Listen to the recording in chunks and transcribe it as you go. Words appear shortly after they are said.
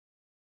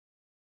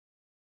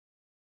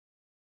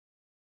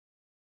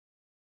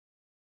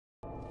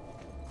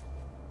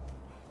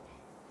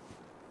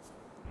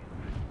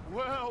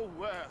Well,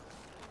 well.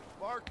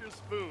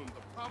 Marcus Boone,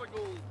 the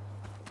prodigal,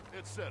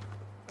 etc.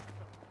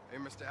 Hey,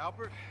 Mr.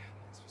 Albert.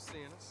 Thanks for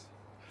seeing us.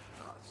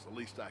 It's the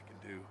least I can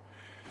do.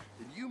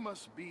 And you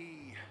must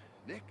be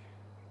Nick?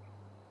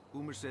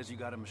 Boomer says you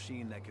got a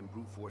machine that can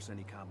brute force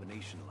any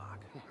combination lock.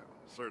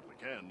 Certainly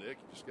can, Nick.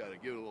 You just gotta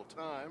give it a little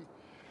time.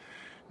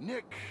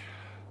 Nick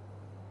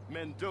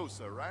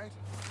Mendoza, right?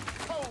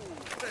 Oh,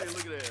 hey,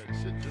 look at that.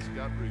 Shit just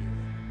got real.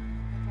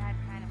 My dad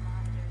kind of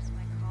monitors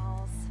my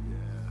calls.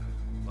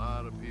 Yeah, a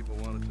lot of people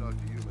want to talk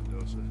to you,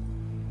 Mendoza.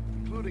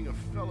 Including a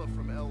fella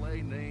from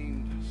L.A.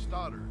 named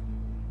Stoddard.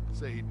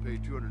 Say he'd pay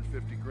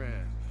 250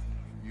 grand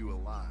for you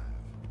alive.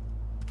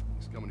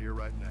 He's coming here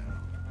right now.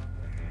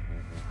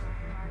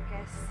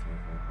 Marcus.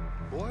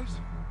 Boys,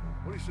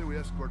 what do you say we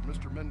escort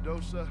Mr.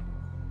 Mendoza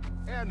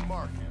and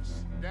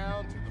Marcus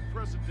down to the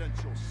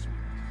presidential suite?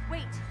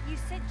 Wait, you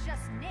said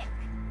just Nick.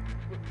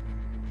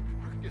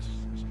 Marcus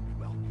isn't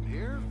welcome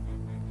here.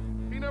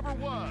 He never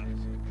was.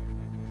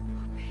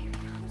 Oh, baby,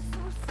 I'm so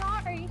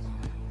sorry.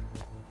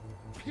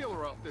 Peel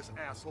her off this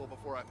asshole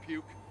before I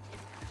puke.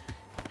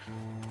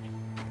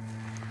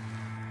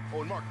 Oh,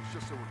 and Marcus,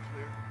 just so we're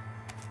clear,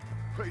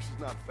 race is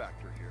not a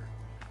factor here.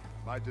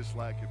 My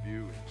dislike of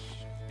you is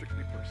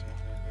strictly personal.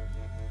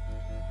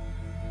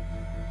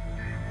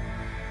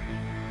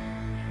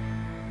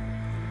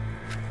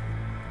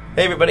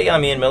 Hey everybody,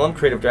 I'm Ian Millam,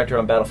 creative director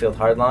on Battlefield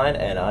Hardline,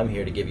 and I'm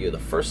here to give you the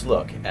first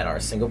look at our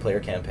single-player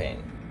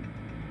campaign.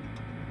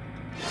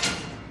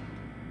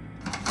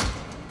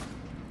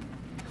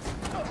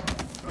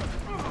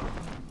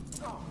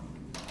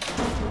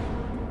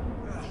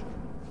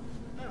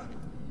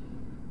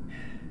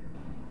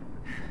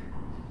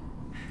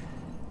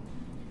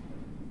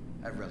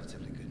 I have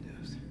relatively good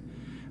news.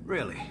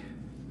 Really?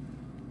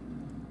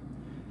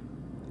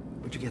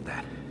 Where'd you get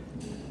that?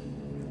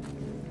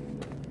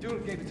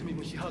 Dune gave it to me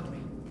when she hugged me.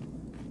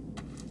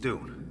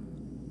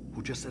 Dune,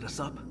 who just set us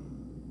up?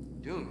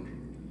 Dune?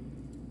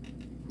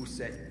 Who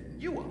set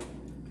you up?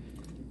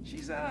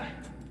 She's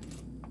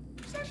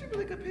actually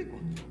really good people.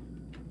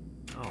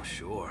 Oh,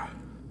 sure.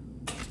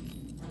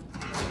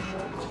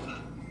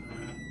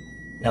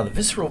 Now, the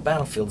visceral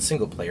Battlefield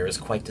single-player is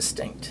quite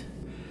distinct.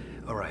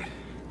 All right,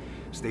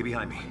 stay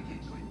behind me.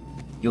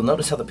 You'll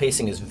notice how the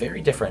pacing is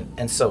very different,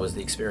 and so is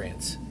the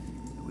experience.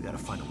 We gotta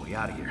find a way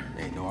out of here.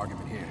 Ain't no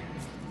argument here.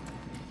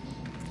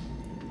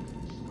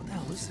 What the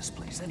hell is this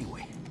place,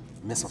 anyway?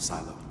 Missile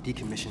silo,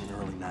 decommissioned in the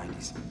early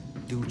 90s.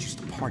 Dudes used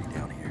to party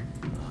down here.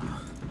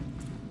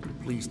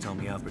 Please tell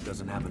me Albert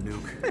doesn't have a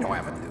nuke. They don't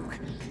have a nuke.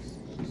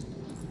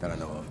 That I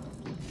know of.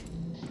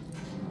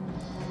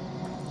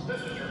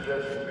 This is your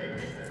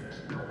designee,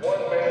 your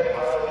one-man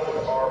island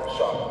of armed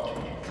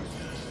sovereignty.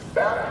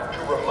 Back to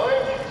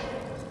remind you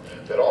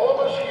that all of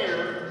us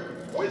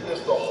here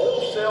witnessed the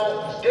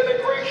wholesale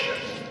denigration,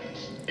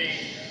 the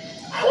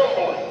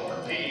crumbling,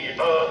 the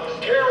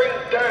tearing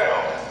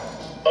down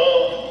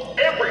of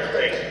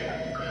everything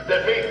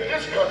that made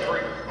this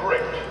country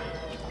great.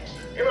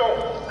 You know,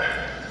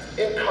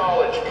 in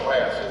college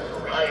classes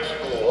or high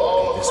school,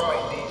 all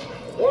across these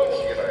once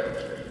United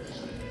States,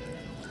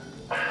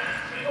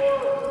 pure,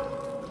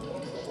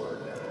 what's the word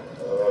now?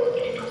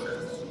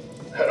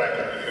 That I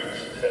can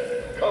use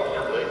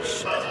comfortably.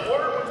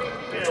 What would be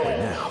built? Right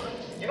now.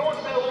 You know what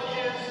village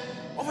is?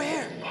 Over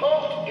here.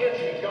 Pumped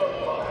into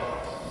gunfire.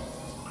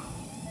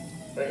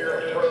 Now here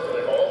I'm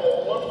president.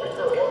 Let's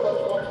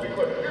be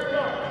clear. You're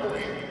not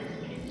free.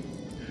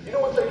 You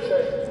know what they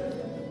say?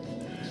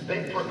 They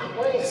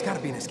proclaim. There's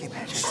gotta be an escape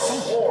hatch. Our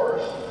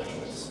wars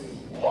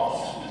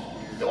lost.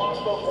 You lost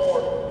those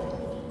wars.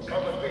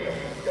 Come and feel.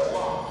 You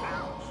lost.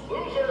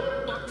 Loser.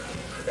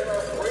 And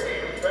our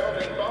brave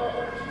founding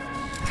fathers.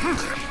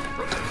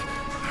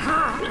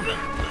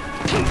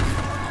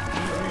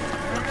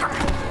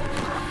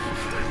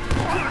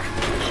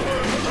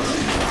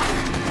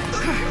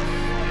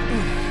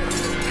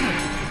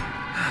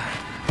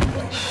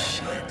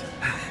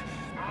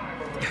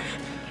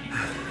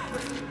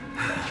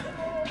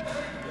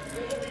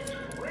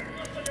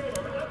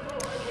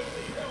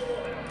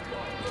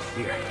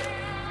 Here.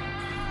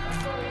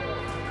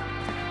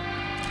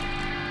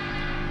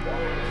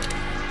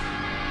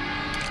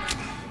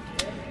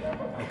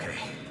 Okay.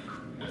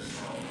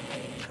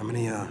 How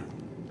many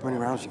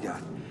rounds you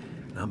got?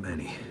 Not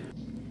many.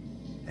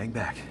 Hang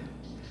back.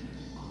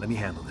 Let me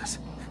handle this.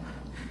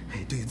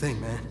 Hey, do your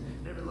thing, man.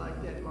 Never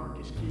liked that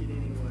Marcus kid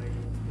anyway.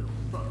 Little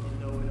fucking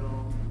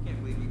know-it-all. Can't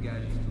believe you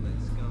guys used to let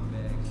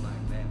scumbags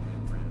like that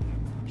live around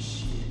here.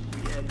 Shit,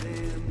 we had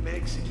them,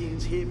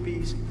 Mexicans,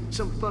 hippies,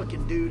 some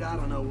fucking dude, I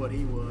don't know what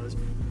he was.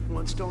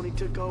 Once Tony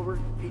took over,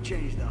 he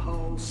changed the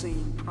whole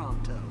scene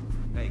pronto.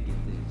 Hey, get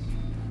this.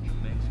 The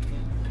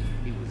Mexican,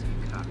 he was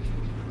a cop.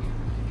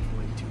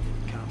 Way too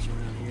many cops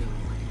around here.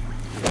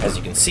 As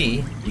you can see,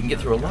 you can get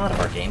through a lot of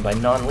our game by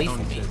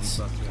non-lethal means.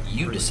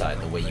 You decide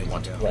the way you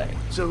want to play.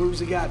 So who's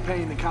the guy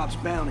paying the cops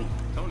bounty?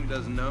 Tony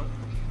doesn't know.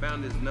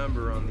 Found his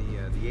number on the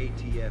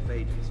ATF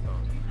agent's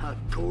phone.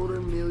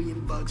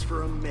 $250,000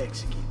 for a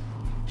Mexican.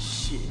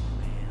 Shit,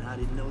 man, I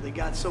didn't know they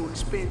got so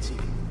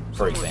expensive.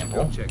 For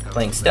example,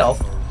 playing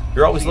stealth,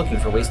 You're always looking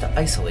for ways to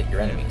isolate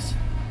your enemies.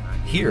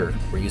 Here,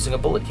 we're using a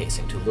bullet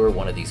casing to lure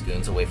one of these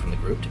goons away from the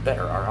group to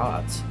better our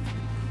odds.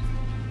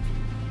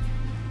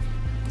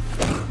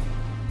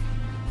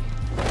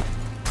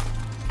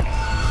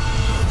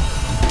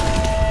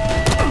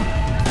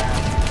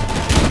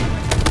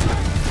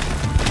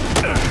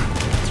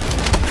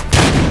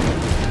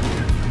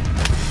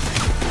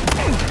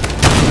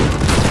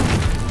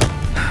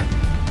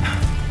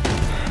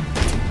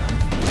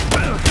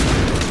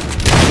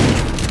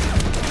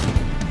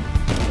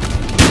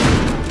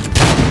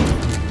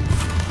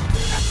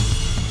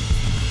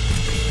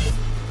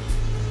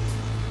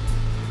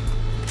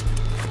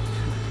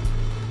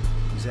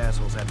 These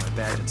assholes had my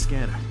badge and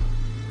scanner.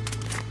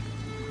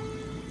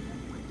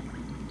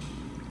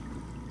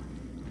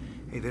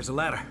 Hey, there's a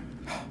ladder.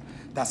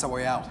 That's our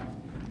way out.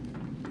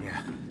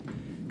 Yeah.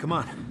 Come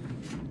on.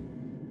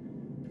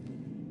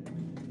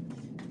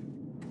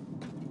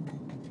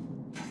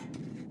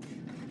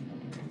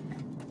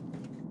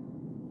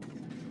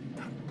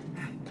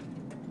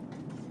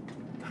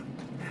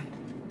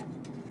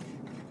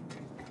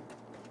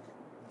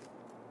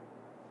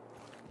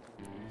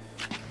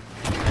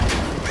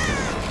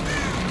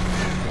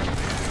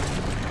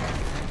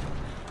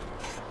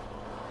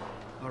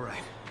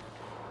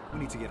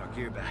 To get our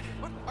gear back.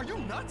 What? Are you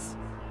nuts?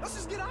 Let's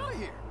just get out of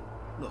here.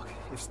 Look,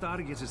 if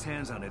Stoddard gets his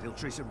hands on it, he'll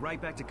trace it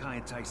right back to Kai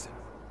and Tyson.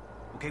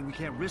 Okay, we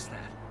can't risk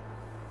that.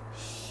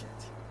 Shit.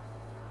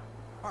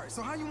 All right,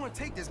 so how you want to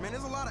take this, man?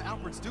 There's a lot of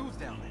Alfred's dudes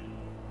down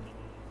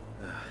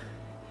there.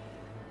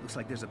 Looks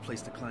like there's a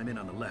place to climb in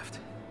on the left.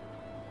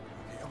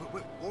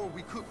 Okay, or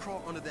we could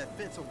crawl under that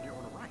fence over there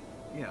on the right.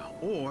 Yeah,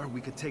 or we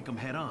could take them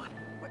head on.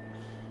 What?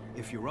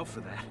 If you're up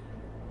for that.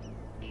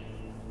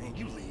 Man,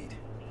 you lead.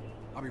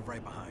 I'll be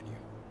right behind you.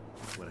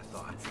 What I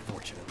thought.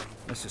 Unfortunately.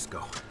 Let's just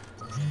go.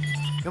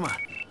 Come on.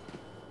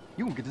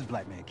 You won't get this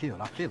black man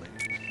killed, I feel it.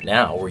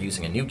 Now we're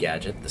using a new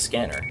gadget, the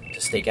scanner, to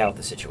stake out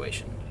the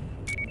situation.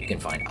 You can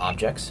find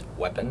objects,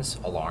 weapons,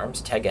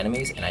 alarms, tag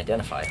enemies, and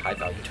identify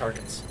high-value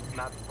targets.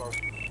 Not supposed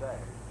to stay.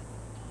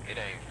 It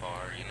ain't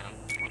far, you know.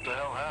 What the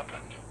hell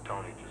happened?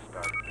 Tony just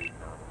started beating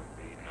on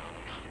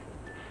him.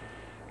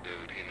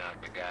 Dude, he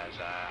knocked the guy's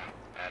eye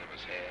out of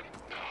his head.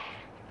 Oh,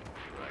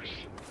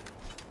 Christ.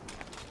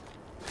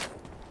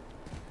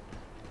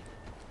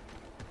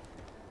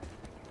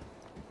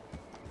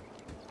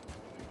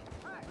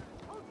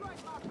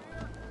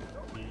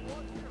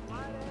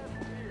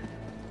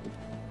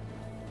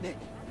 Nick,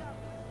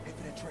 head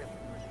for that trailer.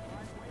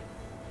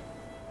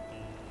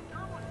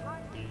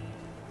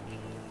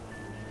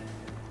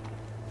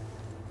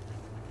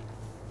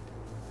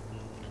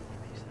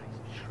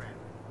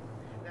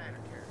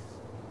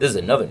 This is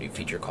another new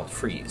feature called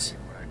Freeze.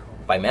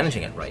 By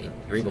managing it right,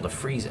 you're able to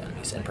freeze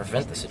enemies and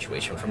prevent the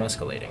situation from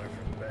escalating.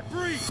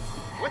 Freeze!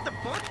 What the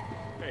fuck?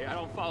 Hey, I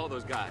don't follow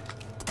those guys.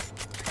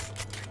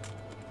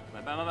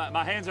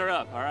 My hands are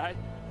up, all right?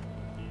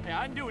 Hey,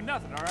 I ain't doing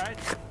nothing, all right?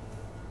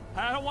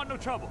 I don't want no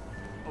trouble,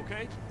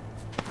 okay?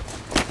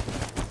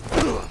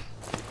 No.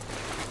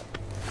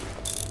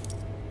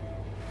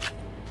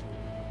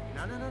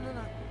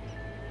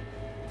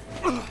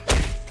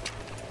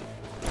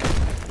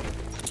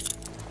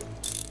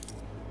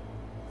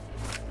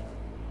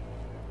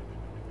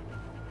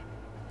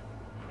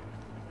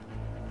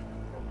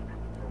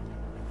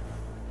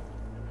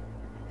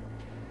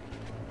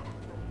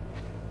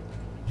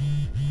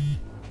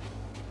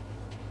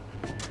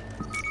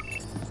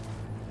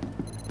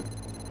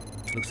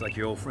 Looks like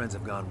your old friends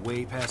have gone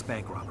way past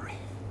bank robbery.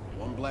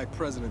 One black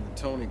president and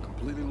Tony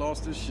completely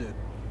lost his shit.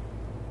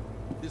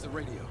 Here's the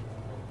radio.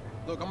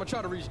 Look, I'm gonna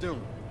try to reach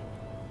Doom.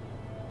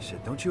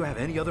 Shit, don't you have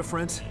any other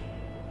friends?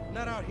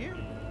 Not out here.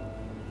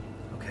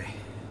 Okay.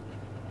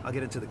 I'll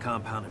get into the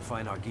compound and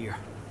find our gear.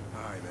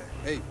 All right, man.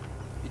 Hey,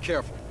 be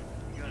careful.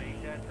 You gonna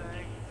eat that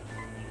thing?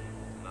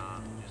 Nah,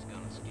 I'm just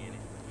gonna skin it.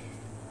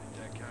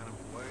 That kind of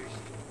a waste.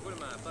 What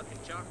am I, fucking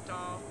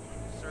Choctaw?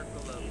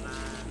 Circle of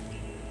nine.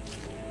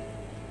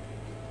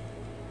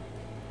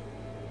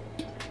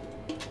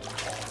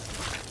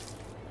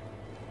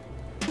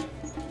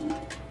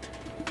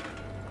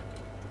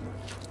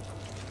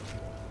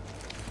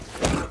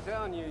 I'm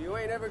telling you, you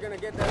ain't ever gonna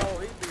get that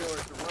old heap of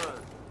yours to run.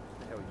 What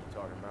the hell are you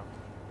talking about?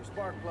 Your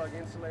spark plug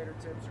insulator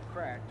tips are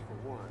cracked, for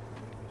one.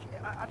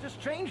 Yeah, I just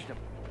changed them.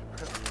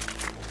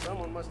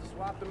 Someone must have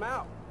swapped them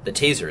out. The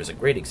taser is a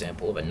great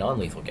example of a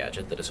non-lethal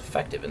gadget that is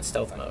effective in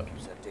stealth mode.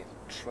 Use that damn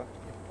truck to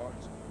get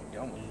parts.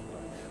 Done with it.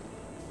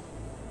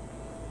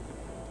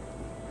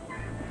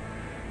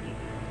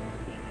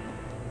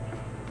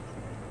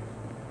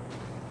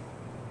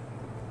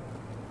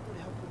 Who the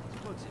hell put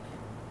these plugs in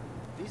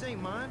here? These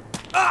ain't mine.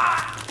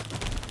 Ah!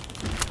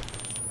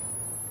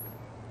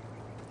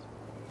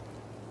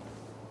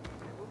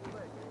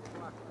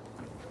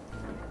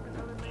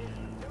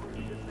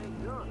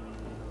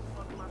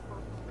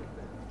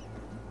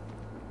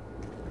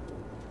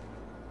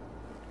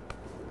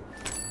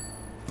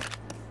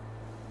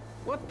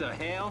 What the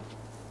hell?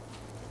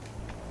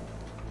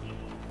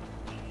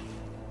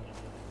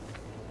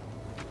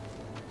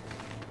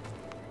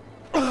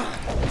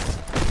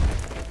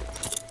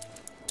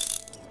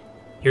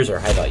 Here's our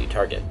high-value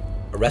target.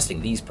 Arresting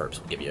these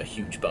perps will give you a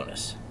huge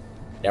bonus.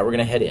 Now we're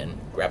gonna head in,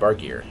 grab our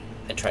gear,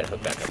 and try to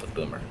hook back up with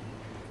Boomer.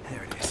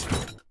 There it is.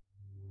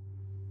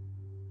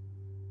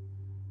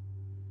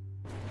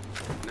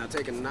 Now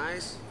take a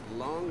nice,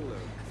 long look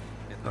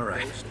at the All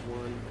right. first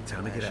one.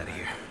 Time to get out of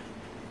here.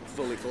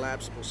 Fully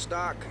collapsible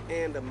stock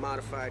and a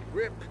modified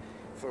grip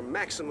for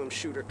maximum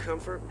shooter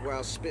comfort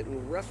while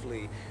spitting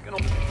roughly.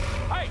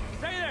 Hey,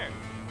 stay there!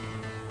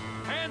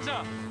 Hands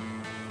up!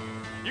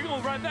 You're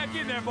going right back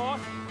in there, boss.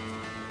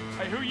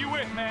 Hey, who you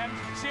with, man?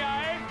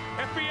 CIA?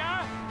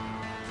 FBI?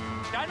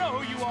 I know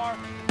who you are.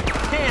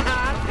 Can't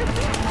hide. You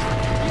can't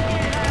hide.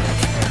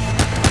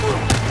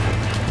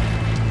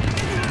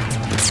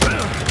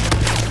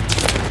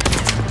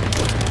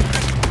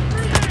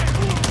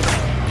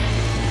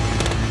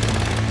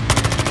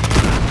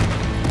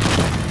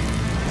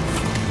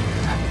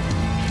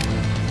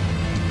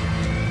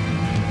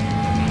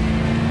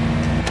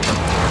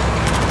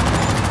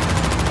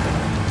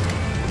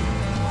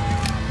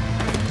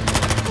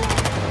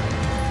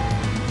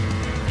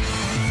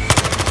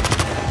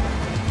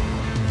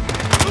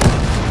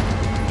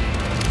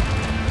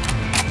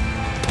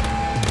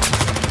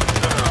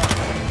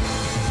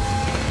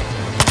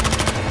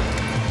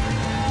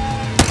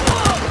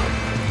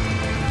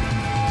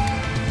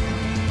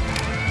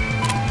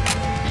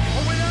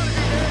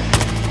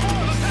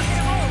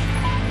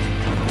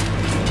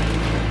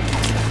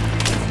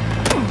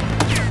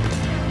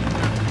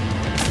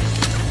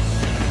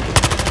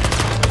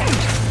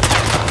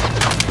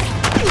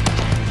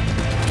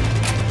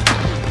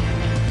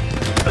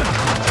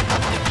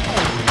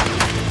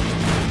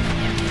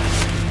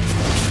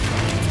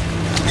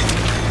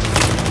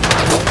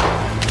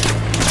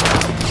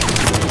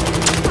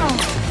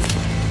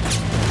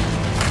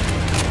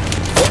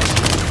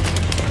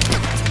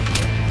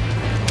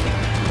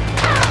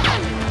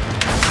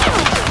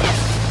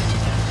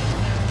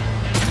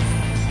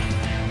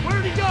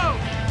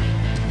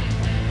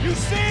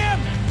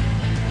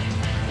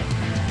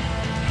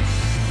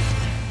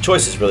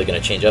 Choice is really going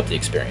to change up the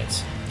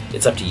experience.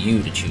 It's up to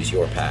you to choose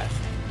your path.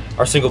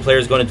 Our single player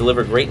is going to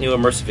deliver great new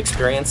immersive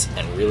experience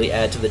and really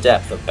add to the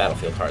depth of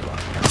Battlefield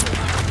Hardline.